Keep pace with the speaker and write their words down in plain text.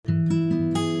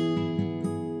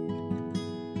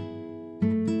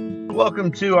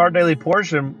Welcome to Our Daily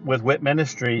Portion with WIT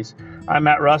Ministries. I'm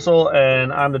Matt Russell,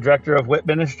 and I'm the director of WIT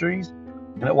Ministries.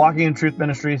 And at Walking in Truth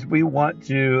Ministries, we want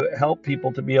to help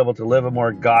people to be able to live a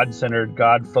more God-centered,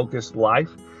 God-focused life,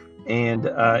 and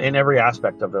in every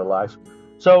aspect of their life.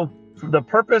 So the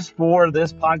purpose for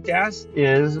this podcast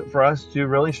is for us to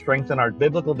really strengthen our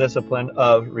biblical discipline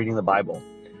of reading the Bible.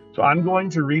 So I'm going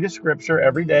to read a scripture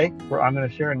every day where I'm going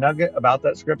to share a nugget about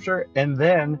that scripture, and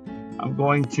then I'm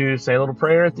going to say a little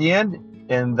prayer at the end,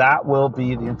 and that will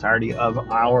be the entirety of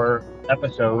our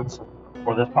episodes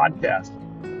for this podcast.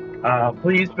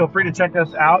 Please feel free to check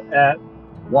us out at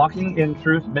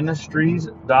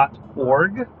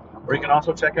walkingintruthministries.org, or you can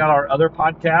also check out our other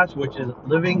podcast, which is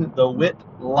Living the WIT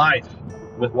Life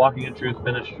with Walking in Truth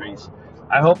Ministries.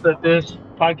 I hope that this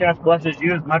podcast blesses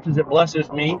you as much as it blesses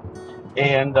me.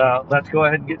 And let's go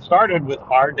ahead and get started with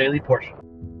our daily portion.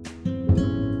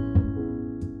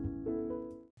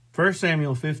 1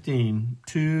 Samuel 15,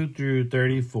 2 through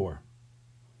 34.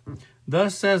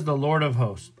 Thus says the Lord of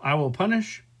hosts, I will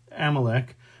punish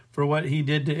Amalek for what he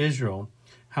did to Israel,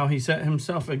 how he set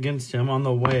himself against him on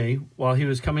the way while he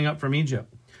was coming up from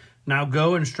Egypt. Now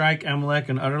go and strike Amalek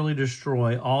and utterly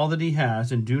destroy all that he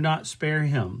has, and do not spare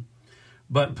him.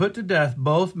 But put to death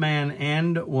both man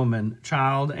and woman,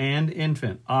 child and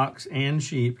infant, ox and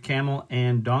sheep, camel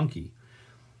and donkey.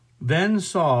 Then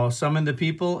Saul summoned the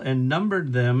people and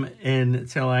numbered them in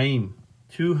Telaim,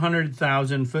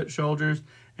 200,000 foot soldiers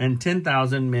and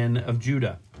 10,000 men of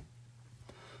Judah.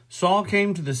 Saul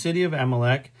came to the city of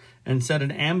Amalek and set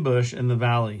an ambush in the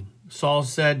valley. Saul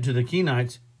said to the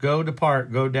Kenites, Go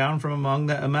down from among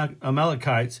the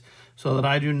Amalekites, so that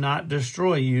I do not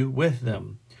destroy you with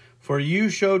them. For you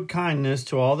showed kindness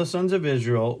to all the sons of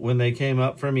Israel when they came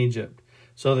up from Egypt.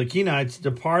 So the Kenites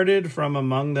departed from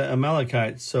among the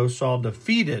Amalekites. So Saul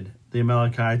defeated the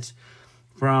Amalekites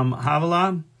from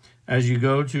Havilah as you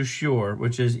go to Shur,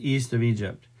 which is east of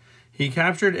Egypt. He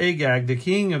captured Agag, the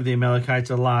king of the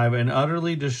Amalekites, alive, and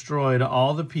utterly destroyed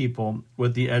all the people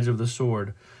with the edge of the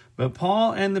sword. But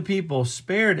Paul and the people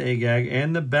spared Agag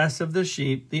and the best of the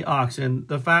sheep, the oxen,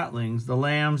 the fatlings, the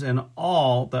lambs, and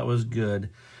all that was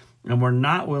good, and were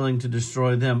not willing to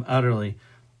destroy them utterly.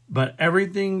 But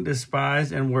everything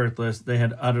despised and worthless they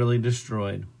had utterly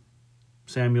destroyed.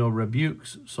 Samuel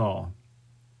rebukes Saul.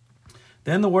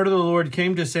 Then the word of the Lord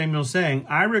came to Samuel, saying,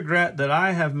 I regret that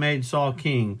I have made Saul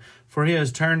king, for he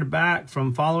has turned back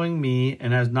from following me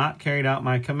and has not carried out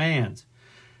my commands.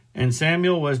 And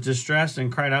Samuel was distressed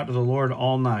and cried out to the Lord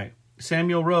all night.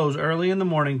 Samuel rose early in the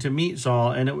morning to meet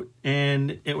Saul,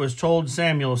 and it was told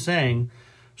Samuel, saying,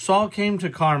 Saul came to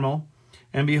Carmel,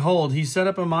 and behold, he set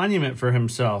up a monument for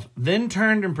himself, then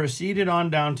turned and proceeded on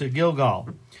down to Gilgal.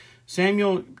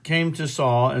 Samuel came to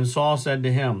Saul, and Saul said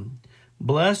to him,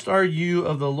 Blessed are you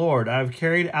of the Lord. I have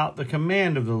carried out the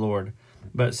command of the Lord.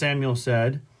 But Samuel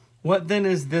said, What then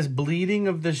is this bleating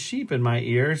of the sheep in my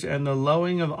ears, and the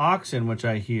lowing of oxen which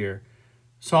I hear?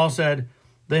 Saul said,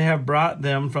 They have brought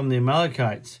them from the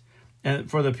Amalekites.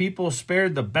 And for the people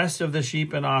spared the best of the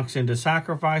sheep and oxen to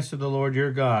sacrifice to the Lord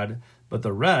your God, but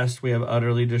the rest we have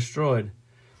utterly destroyed.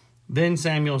 Then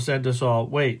Samuel said to Saul,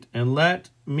 Wait, and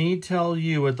let me tell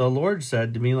you what the Lord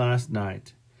said to me last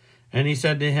night. And he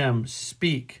said to him,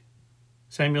 Speak.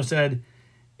 Samuel said,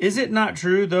 Is it not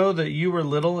true, though, that you were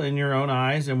little in your own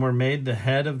eyes and were made the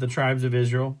head of the tribes of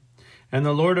Israel? And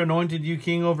the Lord anointed you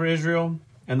king over Israel?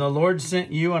 And the Lord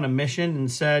sent you on a mission and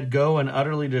said, Go and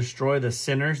utterly destroy the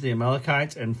sinners, the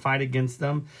Amalekites, and fight against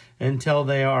them until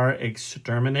they are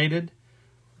exterminated?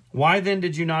 Why then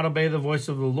did you not obey the voice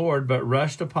of the Lord, but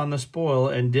rushed upon the spoil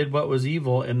and did what was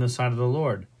evil in the sight of the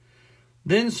Lord?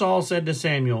 Then Saul said to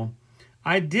Samuel,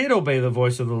 I did obey the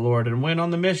voice of the Lord and went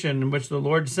on the mission in which the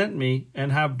Lord sent me,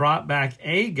 and have brought back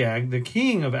Agag, the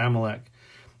king of Amalek,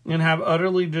 and have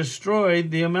utterly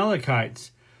destroyed the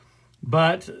Amalekites.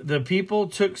 But the people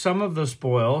took some of the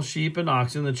spoil, sheep and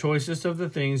oxen, the choicest of the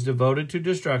things devoted to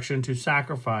destruction, to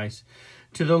sacrifice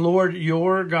to the Lord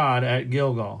your God at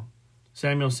Gilgal.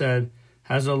 Samuel said,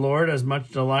 Has the Lord as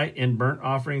much delight in burnt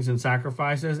offerings and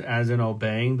sacrifices as in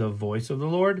obeying the voice of the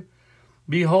Lord?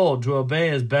 Behold, to obey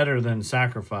is better than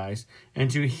sacrifice,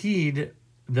 and to heed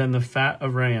than the fat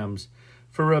of rams.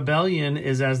 For rebellion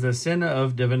is as the sin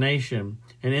of divination,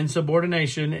 and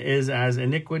insubordination is as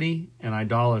iniquity and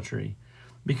idolatry.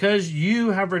 Because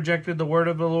you have rejected the word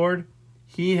of the Lord,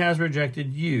 he has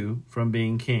rejected you from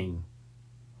being king.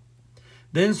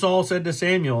 Then Saul said to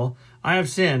Samuel, I have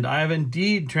sinned. I have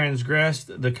indeed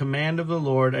transgressed the command of the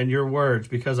Lord and your words,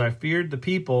 because I feared the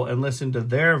people and listened to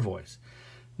their voice.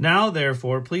 Now,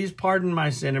 therefore, please pardon my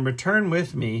sin and return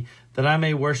with me, that I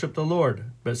may worship the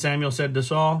Lord. But Samuel said to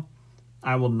Saul,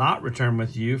 I will not return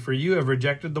with you, for you have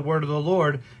rejected the word of the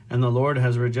Lord, and the Lord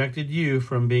has rejected you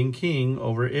from being king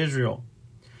over Israel."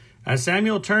 As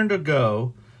Samuel turned to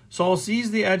go, Saul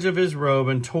seized the edge of his robe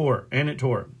and it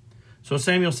tore. So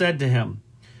Samuel said to him,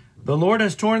 "The Lord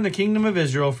has torn the kingdom of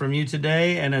Israel from you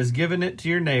today and has given it to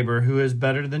your neighbor who is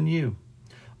better than you.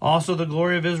 Also the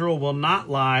glory of Israel will not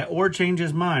lie or change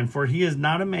his mind, for he is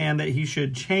not a man that he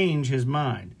should change his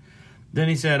mind." Then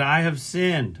he said, "I have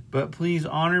sinned, but please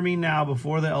honor me now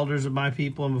before the elders of my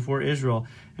people and before Israel,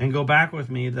 and go back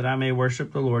with me that I may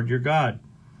worship the Lord your God."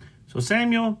 So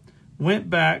Samuel went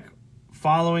back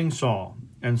following Saul,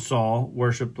 and Saul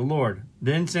worshipped the Lord.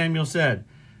 Then Samuel said,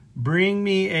 "Bring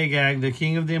me Agag, the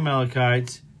king of the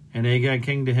Amalekites." And Agag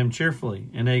came to him cheerfully.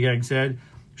 And Agag said,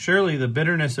 "Surely the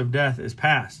bitterness of death is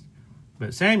past."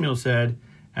 But Samuel said,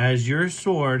 "As your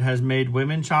sword has made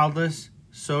women childless,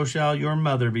 so shall your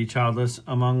mother be childless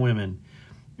among women."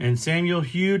 And Samuel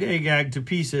hewed Agag to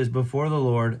pieces before the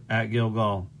Lord at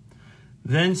Gilgal.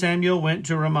 Then Samuel went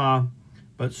to Ramah,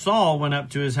 but Saul went up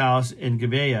to his house in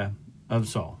Gibeah of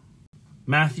Saul.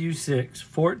 Matthew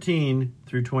 6:14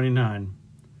 through 29.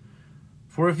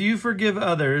 "For if you forgive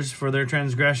others for their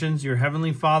transgressions, your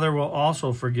heavenly Father will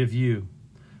also forgive you.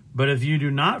 But if you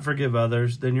do not forgive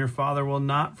others, then your Father will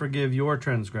not forgive your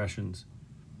transgressions."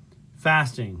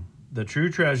 Fasting, the true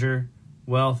treasure,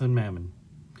 wealth, and mammon.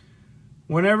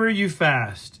 "Whenever you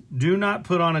fast, do not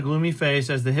put on a gloomy face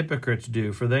as the hypocrites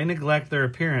do, for they neglect their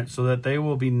appearance so that they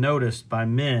will be noticed by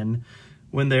men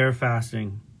when they are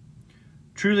fasting.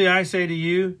 Truly I say to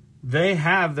you, they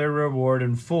have their reward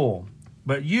in full.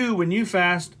 But you, when you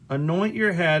fast, anoint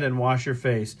your head and wash your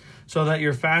face, so that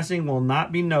your fasting will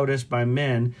not be noticed by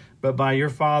men, but by your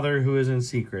Father who is in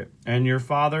secret. And your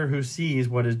Father who sees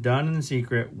what is done in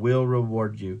secret will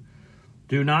reward you.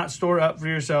 Do not store up for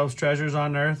yourselves treasures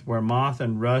on earth, where moth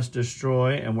and rust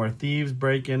destroy, and where thieves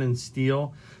break in and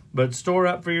steal, but store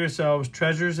up for yourselves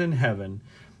treasures in heaven,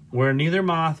 where neither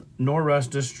moth nor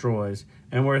rust destroys,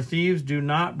 and where thieves do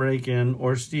not break in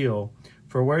or steal.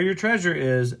 For where your treasure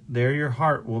is, there your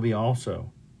heart will be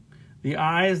also. The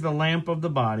eye is the lamp of the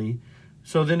body.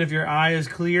 So then if your eye is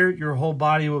clear, your whole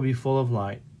body will be full of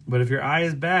light. But if your eye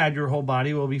is bad, your whole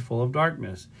body will be full of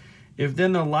darkness. If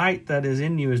then the light that is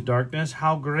in you is darkness,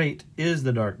 how great is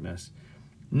the darkness?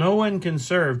 No one can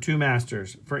serve two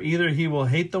masters, for either he will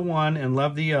hate the one and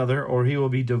love the other, or he will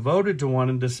be devoted to one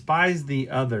and despise the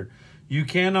other. You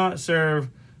cannot serve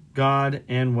God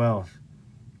and wealth.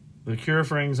 The cure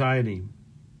for anxiety.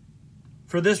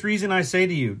 For this reason I say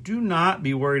to you, do not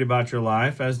be worried about your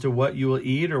life as to what you will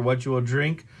eat or what you will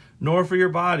drink, nor for your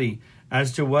body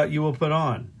as to what you will put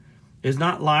on. Is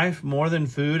not life more than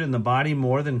food and the body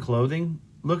more than clothing?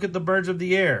 Look at the birds of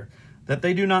the air, that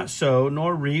they do not sow,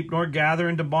 nor reap, nor gather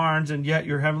into barns, and yet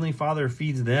your heavenly Father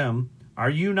feeds them. Are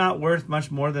you not worth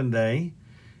much more than they?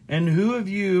 And who of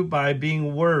you, by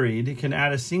being worried, can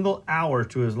add a single hour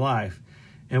to his life?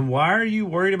 And why are you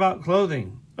worried about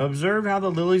clothing? Observe how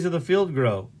the lilies of the field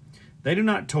grow. They do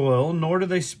not toil, nor do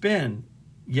they spin.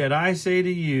 Yet I say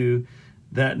to you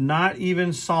that not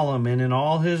even Solomon in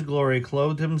all his glory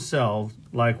clothed himself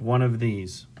like one of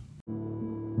these.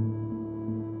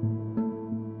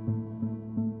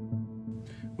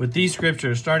 With these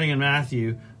scriptures, starting in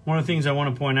Matthew, one of the things I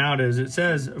want to point out is it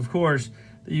says, of course,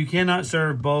 that you cannot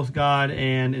serve both God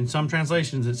and, in some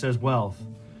translations, it says wealth.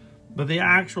 But the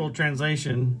actual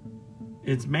translation,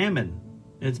 it's mammon.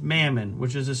 It's mammon,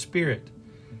 which is a spirit.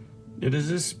 It is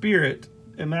a spirit,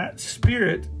 and that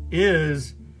spirit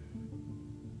is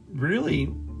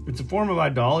really, it's a form of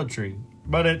idolatry.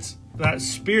 But it's that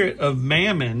spirit of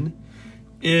mammon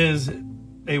is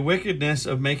a wickedness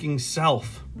of making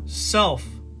self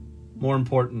more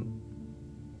important.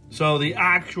 So the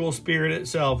actual spirit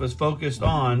itself is focused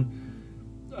on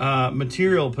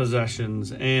material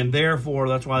possessions, and therefore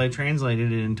that's why they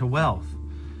translated it into wealth.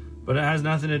 But it has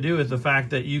nothing to do with the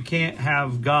fact that you can't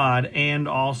have God and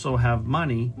also have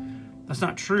money. That's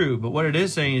not true. But what it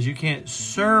is saying is you can't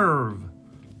serve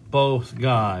both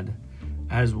God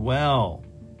as well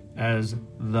as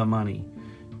the money.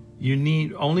 You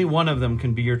need, only one of them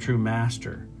can be your true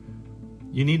master.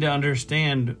 You need to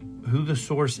understand who the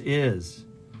source is.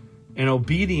 And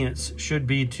obedience should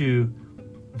be to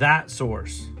that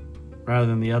source rather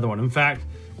than the other one. In fact,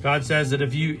 God says that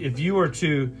if you were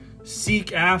to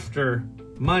seek after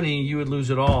money, you would lose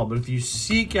it all. But if you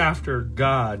seek after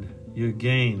God, you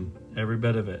gain every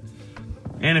bit of it.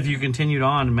 And if you continued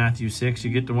on in Matthew 6,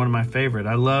 you get to one of my favorite.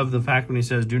 I love the fact when he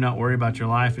says, do not worry about your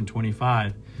life in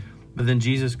 25. But then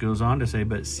Jesus goes on to say,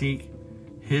 but seek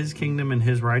his kingdom and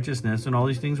his righteousness, and all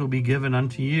these things will be given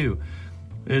unto you.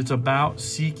 It's about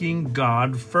seeking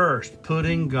God first,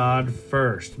 putting God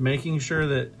first, making sure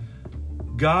that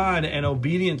God and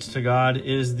obedience to God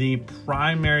is the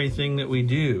primary thing that we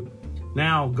do.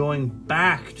 Now, going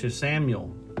back to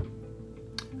Samuel,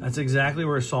 that's exactly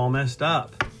where Saul messed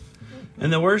up.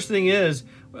 And the worst thing is,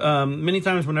 many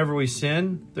times whenever we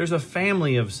sin, there's a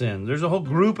family of sin. There's a whole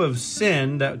group of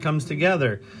sin that comes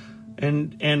together.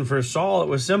 And for Saul, it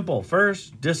was simple.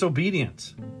 First,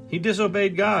 disobedience. He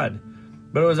disobeyed God,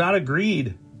 but it was out of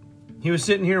greed. He was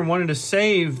sitting here and wanted to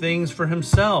save things for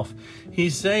himself. He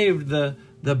saved the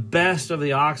best of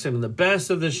the oxen and the best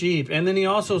of the sheep. And then he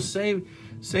also saved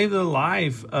the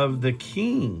life of the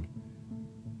king.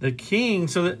 The king,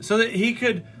 so that he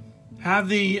could have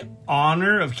the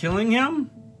honor of killing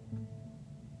him?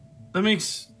 That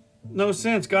makes no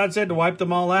sense. God said to wipe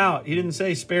them all out. He didn't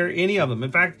say spare any of them.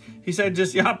 In fact, he said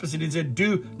just the opposite. He said,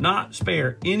 do not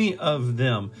spare any of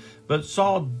them. But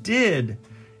Saul did.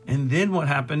 And then what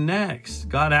happened next?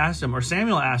 God asked him, or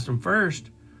Samuel asked him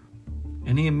first,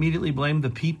 and he immediately blamed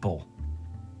the people.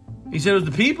 He said, it was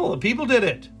the people. The people did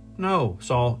it. No,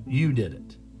 Saul, you did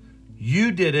it.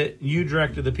 You did it. You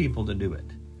directed the people to do it.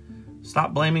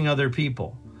 Stop blaming other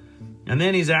people. And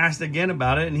then he's asked again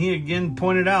about it, and he again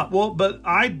pointed out, well, but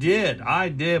I did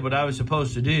what I was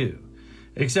supposed to do,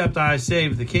 except I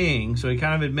saved the king. So he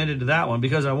kind of admitted to that one,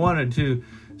 because I wanted to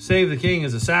save the king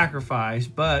as a sacrifice,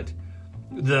 but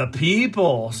the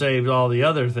people saved all the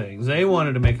other things. They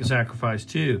wanted to make a sacrifice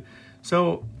too.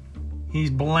 So he's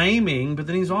blaming, but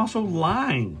then he's also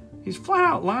lying. He's flat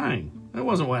out lying. That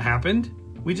wasn't what happened.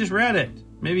 We just read it.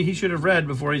 Maybe he should have read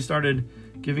before he started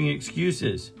giving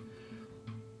excuses.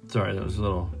 Sorry, that was a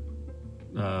little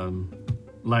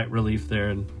light relief there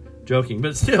and joking.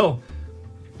 But still,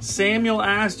 Samuel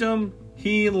asked him,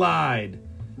 he lied.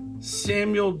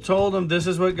 Samuel told him, this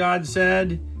is what God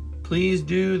said. Please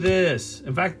do this.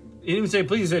 In fact, he didn't even say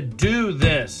please, he said do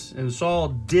this. And Saul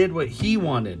did what he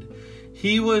wanted.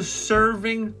 He was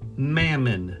serving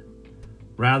mammon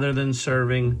rather than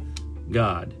serving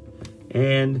God.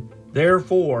 And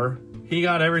therefore, he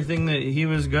got everything that he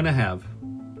was going to have.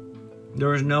 There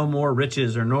was no more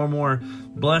riches or no more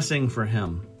blessing for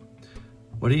him.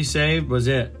 What he saved was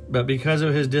it. But because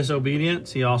of his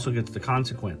disobedience, he also gets the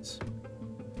consequence.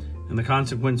 And the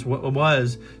consequence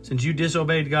was, since you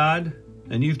disobeyed God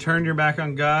and you've turned your back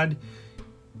on God,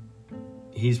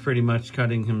 he's pretty much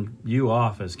cutting you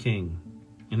off as king.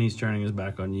 And he's turning his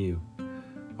back on you.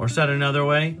 Or said another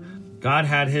way, God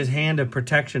had his hand of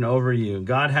protection over you.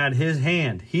 God had his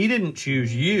hand. He didn't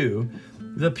choose you.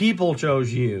 The people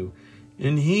chose you.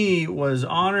 And he was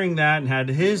honoring that and had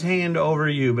his hand over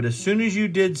you. But as soon as you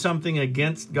did something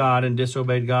against God and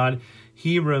disobeyed God,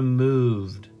 he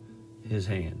removed his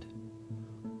hand.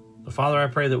 So Father, I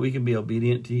pray that we can be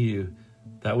obedient to you,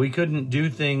 that we couldn't do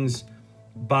things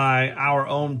by our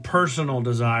own personal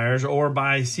desires or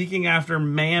by seeking after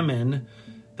mammon,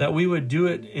 that we would do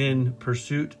it in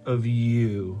pursuit of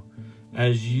you,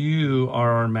 as you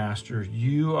are our master,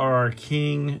 you are our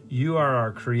king, you are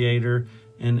our creator,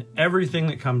 and everything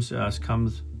that comes to us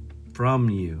comes from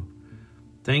you.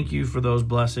 Thank you for those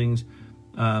blessings.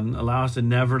 Allow us to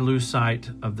never lose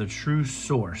sight of the true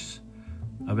source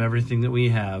of everything that we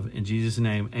have. In Jesus'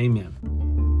 name, amen.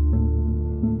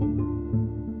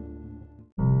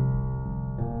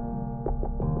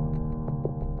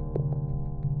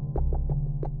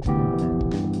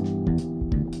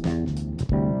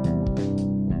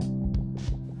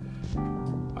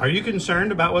 Are you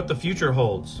concerned about what the future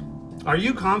holds? Are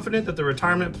you confident that the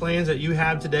retirement plans that you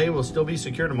have today will still be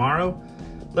secure tomorrow?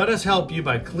 Let us help you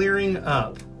by clearing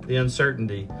up the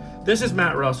uncertainty. This is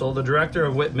Matt Russell, the director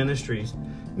of WIT Ministries.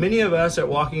 Many of us at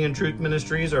Walking in Truth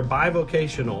Ministries are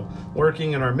bivocational,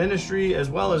 working in our ministry as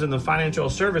well as in the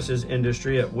financial services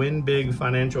industry at Win Big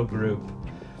Financial Group.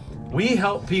 We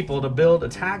help people to build a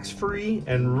tax-free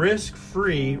and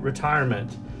risk-free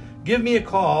retirement. Give me a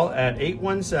call at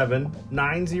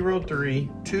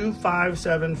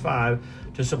 817-903-2575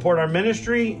 to support our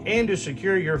ministry and to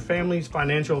secure your family's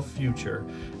financial future.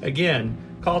 Again,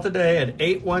 call today at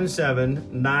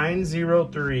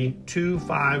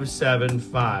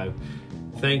 817-903-2575.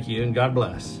 Thank you and God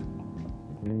bless.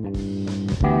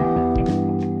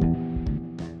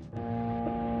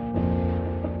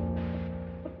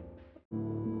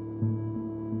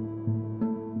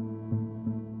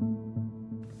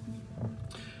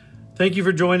 Thank you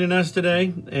for joining us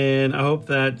today, and I hope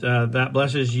that that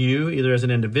blesses you either as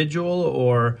an individual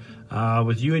or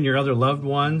with you and your other loved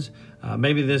ones.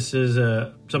 Maybe this is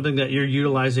something that you're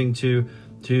utilizing to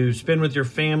spend with your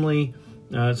family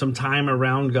some time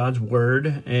around God's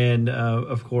Word. And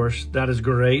of course, that is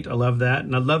great. I love that.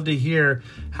 And I'd love to hear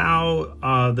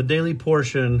how the Daily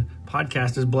Portion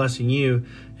podcast is blessing you.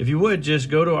 If you would, just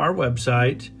go to our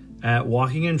website at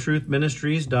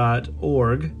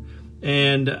walkingintruthministries.org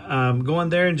and go on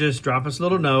there and just drop us a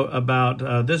little note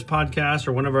about this podcast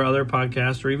or one of our other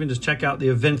podcasts, or even just check out the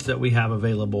events that we have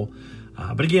available.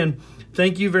 But again,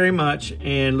 thank you very much,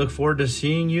 and look forward to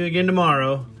seeing you again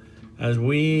tomorrow as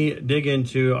we dig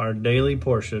into our daily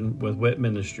portion with WIT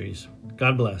Ministries.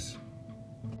 God bless.